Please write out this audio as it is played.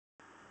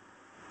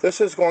This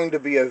is going to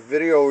be a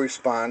video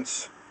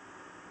response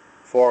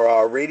for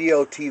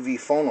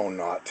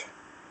radiotvphononut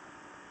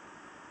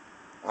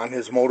on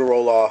his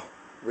Motorola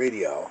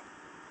radio.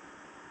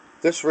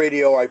 This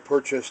radio I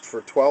purchased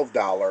for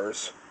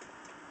 $12,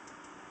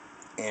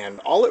 and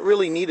all it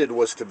really needed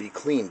was to be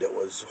cleaned. It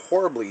was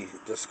horribly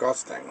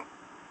disgusting.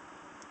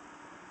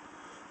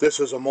 This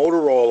is a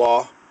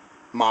Motorola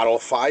model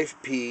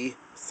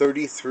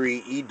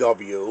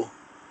 5p33ew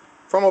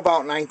from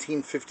about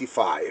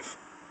 1955.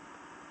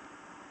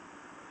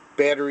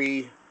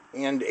 Battery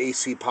and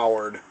AC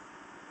powered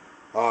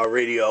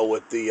radio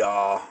with the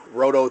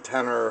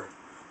rototenna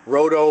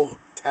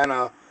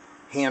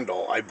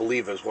handle, I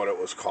believe is what it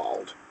was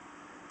called.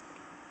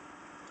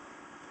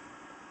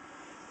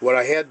 What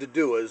I had to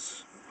do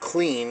is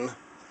clean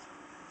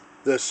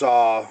this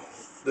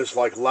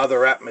like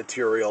leatherette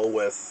material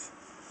with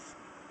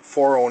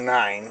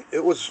 409.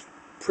 It was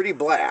pretty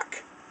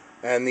black,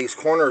 and these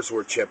corners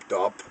were chipped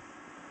up,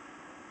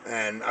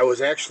 and I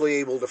was actually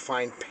able to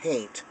find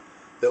paint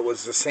that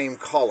was the same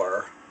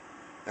color,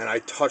 and I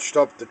touched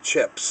up the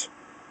chips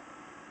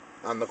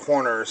on the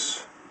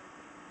corners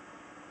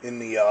in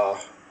the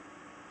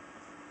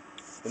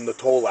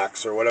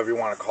Tolex, or whatever you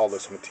want to call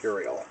this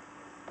material.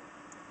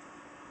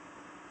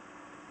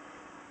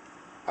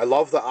 I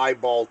love the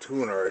eyeball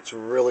tuner. It's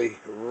really,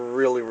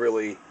 really,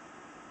 really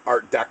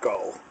Art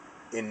Deco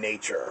in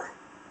nature.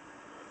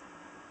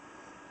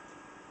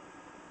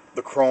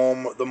 The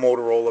chrome, the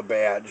Motorola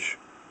badge,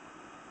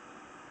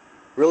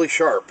 really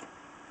sharp.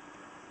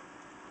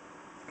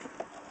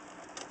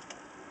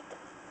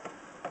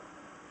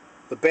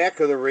 The back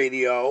of the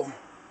radio,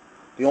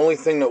 the only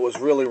thing that was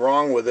really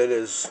wrong with it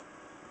is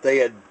they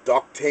had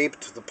duct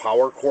taped the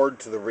power cord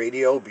to the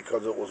radio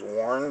because it was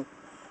worn,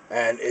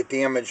 and it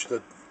damaged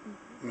the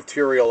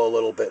material a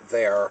little bit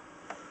there.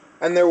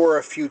 And there were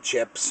a few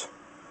chips.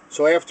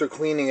 So after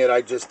cleaning it,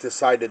 I just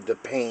decided to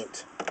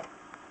paint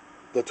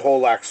the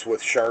Tolex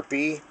with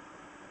Sharpie,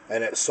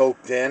 and it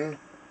soaked in.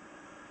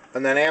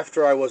 And then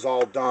after I was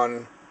all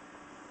done,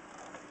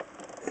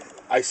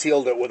 I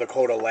sealed it with a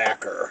coat of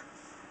lacquer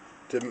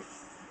to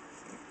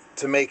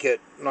make it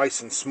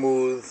nice and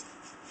smooth.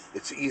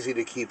 It's easy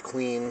to keep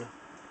clean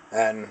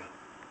and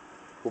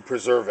will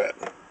preserve it.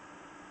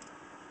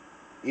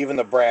 Even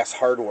the brass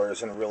hardware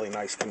is in really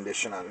nice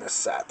condition on this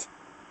set.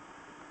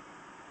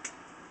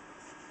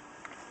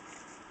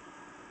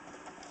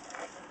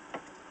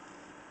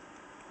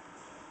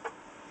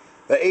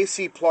 The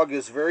AC plug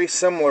is very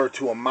similar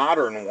to a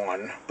modern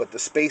one, but the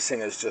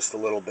spacing is just a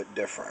little bit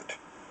different.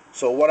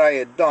 So what I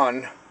had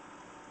done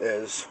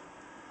is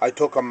I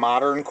took a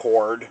modern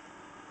cord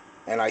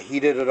and I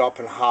heated it up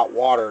in hot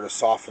water to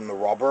soften the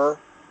rubber,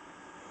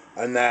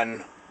 and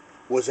then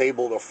was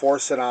able to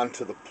force it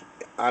onto the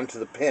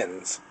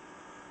pins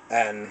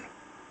and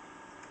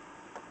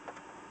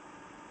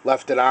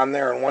left it on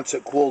there. And once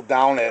it cooled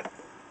down,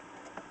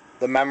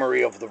 the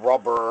memory of the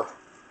rubber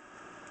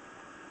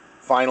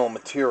final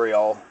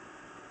material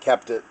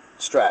kept it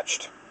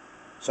stretched.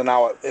 So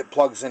now it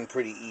plugs in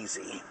pretty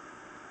easy.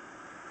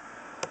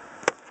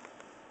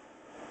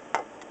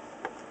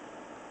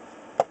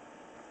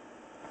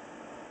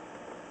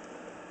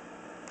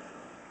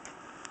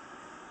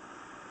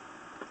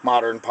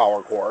 Modern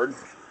power cord.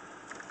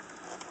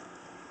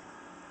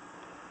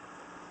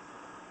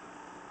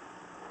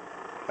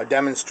 I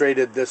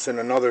demonstrated this in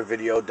another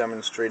video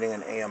demonstrating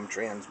an AM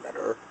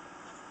transmitter.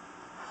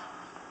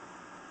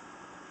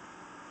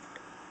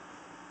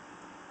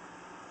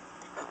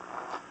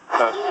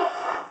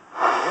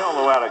 Hill,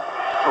 who had a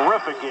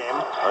terrific game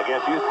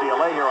against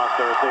UCLA here on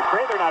Thursday.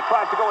 Prather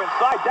tries to go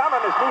inside, down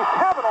on his knees.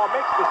 Kavanaugh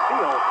makes the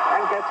steal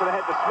and gets it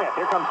ahead to Smith.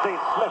 Here comes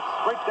Dave Smith,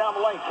 straight down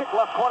the lane. Kick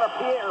left corner,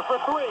 Pierre for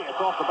three. It's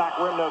off the back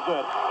rim, no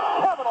good.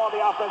 Kavanaugh on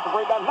the offensive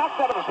rebound, knocks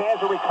out of his hands,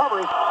 and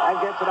recovers and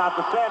gets it out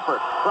to Sanford.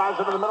 Drives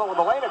it in the middle of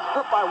the lane. It's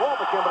stripped by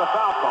Wolbekin, but a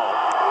foul call.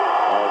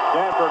 As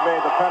Sanford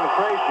made the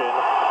penetration,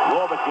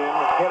 Wolbekin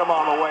hit him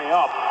on the way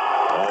up.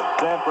 And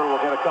Sanford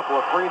will get a couple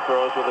of free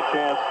throws with a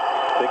chance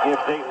to give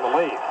Dayton the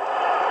lead.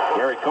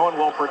 Gary Cohen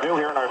will Purdue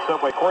here in our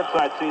Subway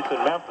courtside seats in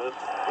Memphis.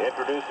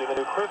 Introducing the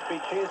new crispy,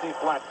 cheesy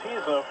flat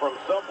pizza from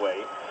Subway.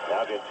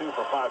 Now get 2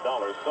 for $5.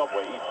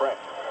 Subway, eat fresh.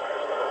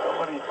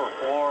 Somebody from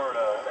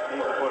Florida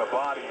needs to put a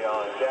body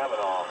on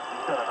Kavanaugh.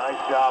 He's done a nice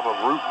job of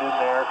rooting in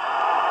there,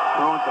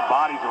 throwing some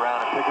bodies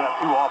around, and picking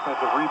up 2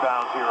 offensive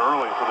rebounds here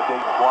early for the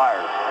Dayton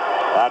Flyers.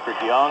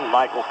 Patrick Young,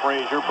 Michael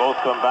Frazier both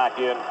come back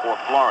in for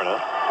Florida.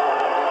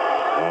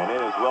 And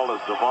in as well as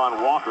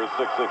Devon Walker,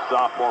 6'6"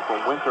 sophomore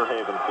from Winter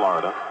Haven,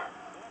 Florida.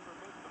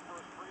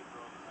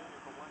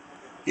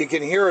 You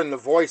can hear in the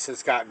voice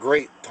it's got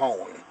great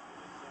tone.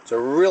 It's a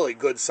really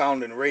good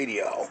sounding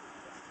radio.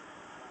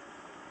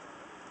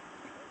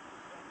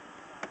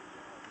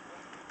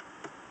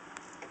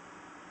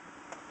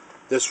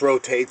 This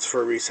rotates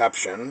for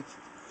reception.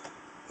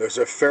 There's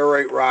a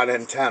ferrite rod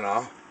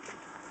antenna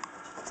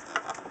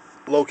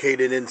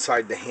located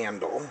inside the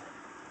handle.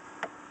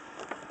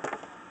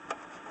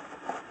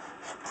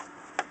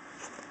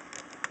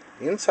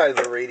 The inside of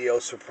the radio,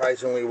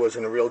 surprisingly, was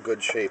in real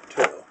good shape,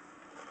 too.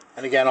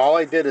 And again, all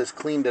I did is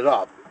cleaned it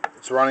up.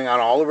 It's running on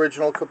all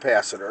original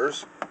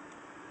capacitors.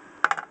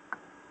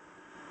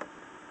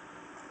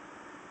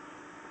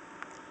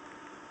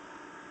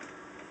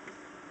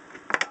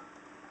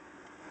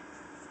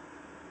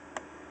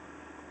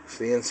 It's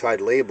the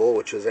inside label,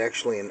 which is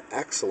actually in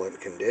excellent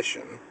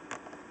condition.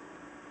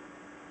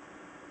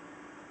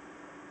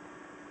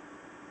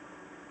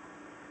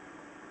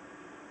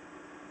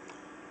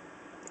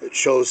 It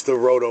shows the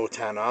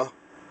rototenna.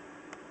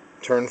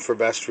 Turn for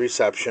best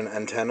reception.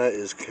 Antenna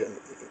is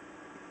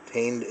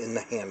contained in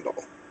the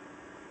handle.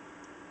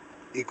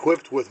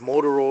 Equipped with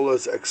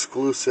Motorola's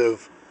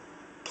exclusive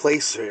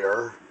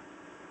placer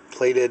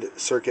plated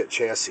circuit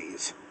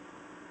chassis.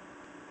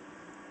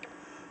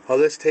 Well,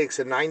 this takes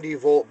a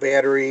 90-volt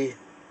battery,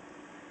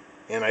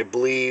 and I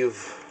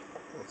believe,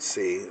 let's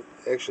see, it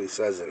actually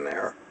says in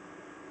there,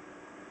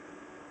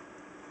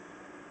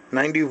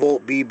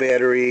 90-volt B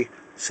battery,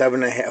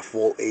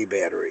 7.5-volt A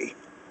battery.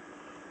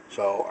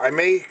 So I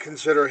may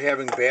consider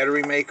having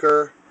Battery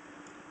Maker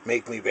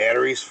make me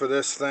batteries for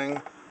this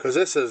thing, because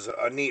this is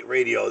a neat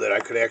radio that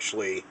I could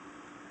actually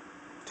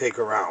take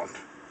around.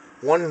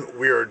 One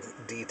weird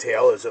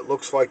detail is it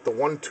looks like the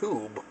one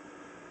tube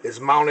is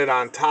mounted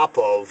on top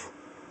of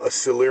a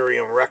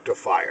Celerium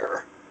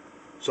rectifier.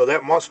 So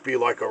that must be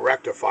like a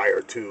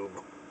rectifier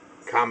tube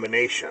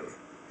combination.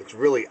 It's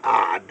really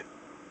odd.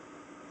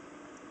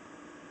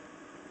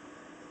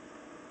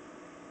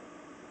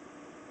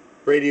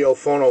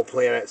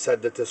 RadioPhonoplanet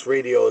said that this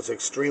radio is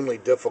extremely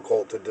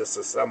difficult to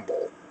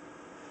disassemble.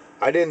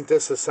 I didn't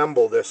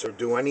disassemble this or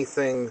do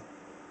anything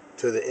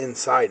to the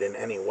inside in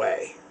any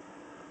way.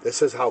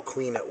 This is how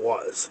clean it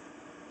was.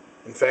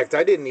 In fact,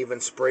 I didn't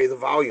even spray the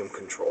volume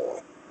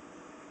control.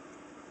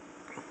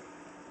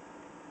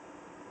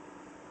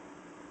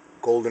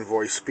 Golden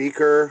voice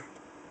speaker.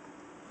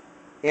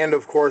 And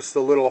of course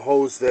the little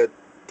hose that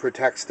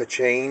protects the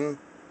chain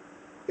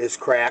is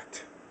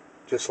cracked,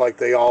 just like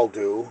they all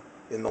do,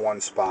 in the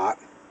one spot.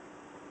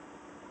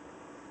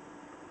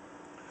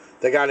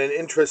 They got an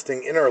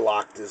interesting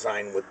interlock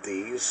design with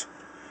these,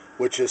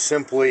 which is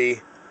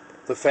simply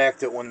the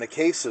fact that when the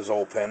case is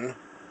open,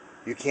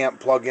 you can't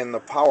plug in the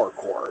power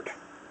cord.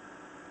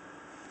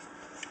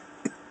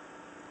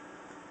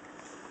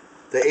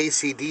 The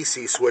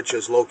AC-DC switch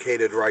is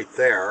located right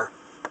there,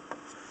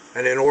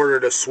 and in order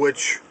to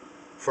switch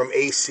from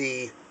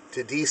AC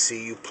to DC,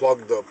 you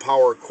plug the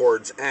power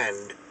cord's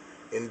end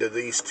into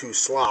these two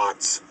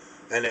slots,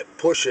 and it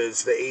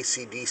pushes the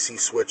AC-DC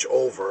switch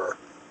over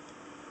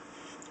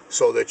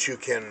so that you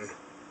can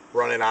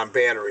run it on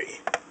battery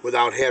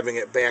without having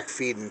it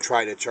backfeed and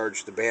try to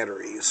charge the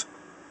batteries.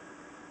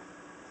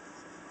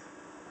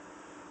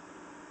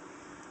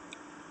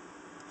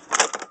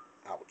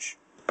 Ouch.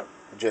 I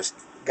just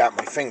got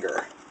my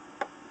finger.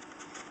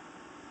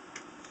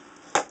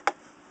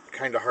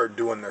 Kind of hard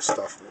doing this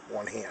stuff with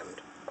one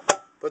hand.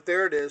 But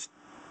there it is.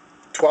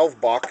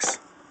 12 bucks.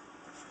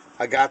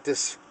 I got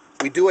this.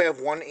 We do have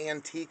one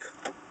antique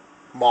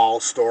mall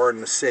store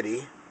in the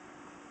city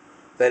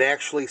that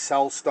actually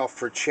sells stuff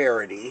for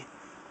charity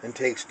and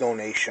takes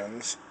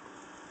donations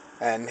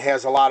and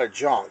has a lot of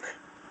junk.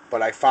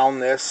 But I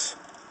found this,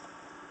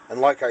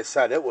 and like I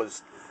said, it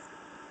was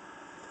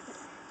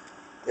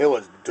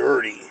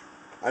dirty.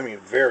 I mean,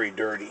 very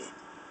dirty.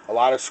 A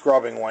lot of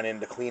scrubbing went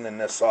into cleaning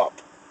this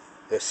up,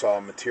 this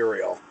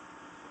material.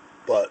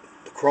 But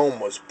the chrome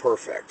was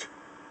perfect.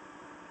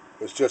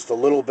 It was just a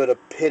little bit of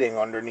pitting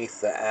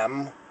underneath the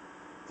M,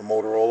 the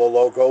Motorola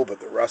logo, but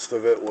the rest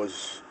of it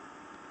was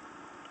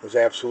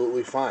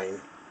absolutely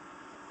fine.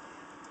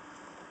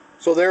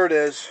 So there it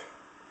is.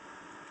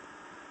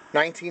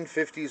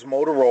 1950s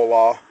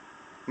Motorola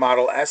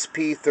model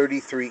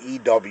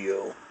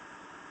SP33ew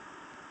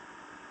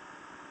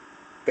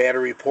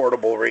battery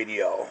portable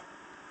radio.